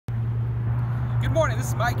Good morning, this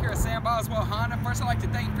is Mike here at Sam Boswell Honda. First, I'd like to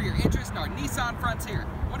thank you for your interest in our Nissan Frontier.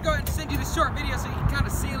 I want to go ahead and send you this short video so you can kind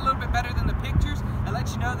of see it a little bit better than the pictures and let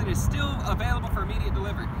you know that it's still available for immediate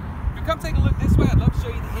delivery. If you come take a look this way, I'd love to show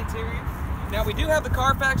you the interior. Now, we do have the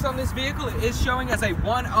Carfax on this vehicle. It is showing as a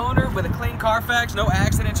one owner with a clean Carfax, no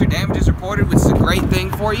accidents or damages reported, which is a great thing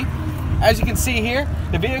for you. As you can see here,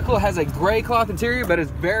 the vehicle has a gray cloth interior, but is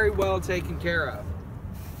very well taken care of.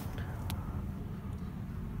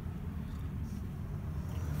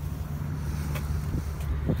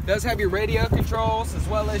 It does have your radio controls as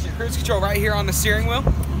well as your cruise control right here on the steering wheel.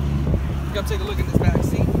 Come take a look at this back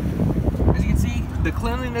seat. As you can see, the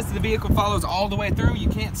cleanliness of the vehicle follows all the way through. You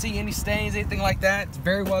can't see any stains, anything like that. It's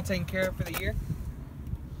very well taken care of for the year.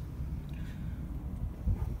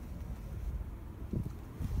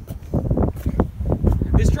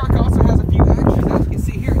 This truck also has a few extras. As you can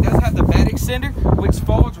see here, it does have the bed extender, which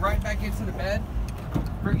folds right back into the bed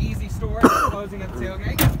for easy storage and closing at the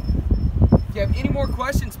tailgate. If you have any more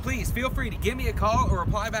questions, please feel free to give me a call or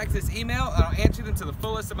reply back to this email, and I'll answer them to the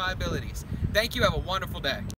fullest of my abilities. Thank you. Have a wonderful day.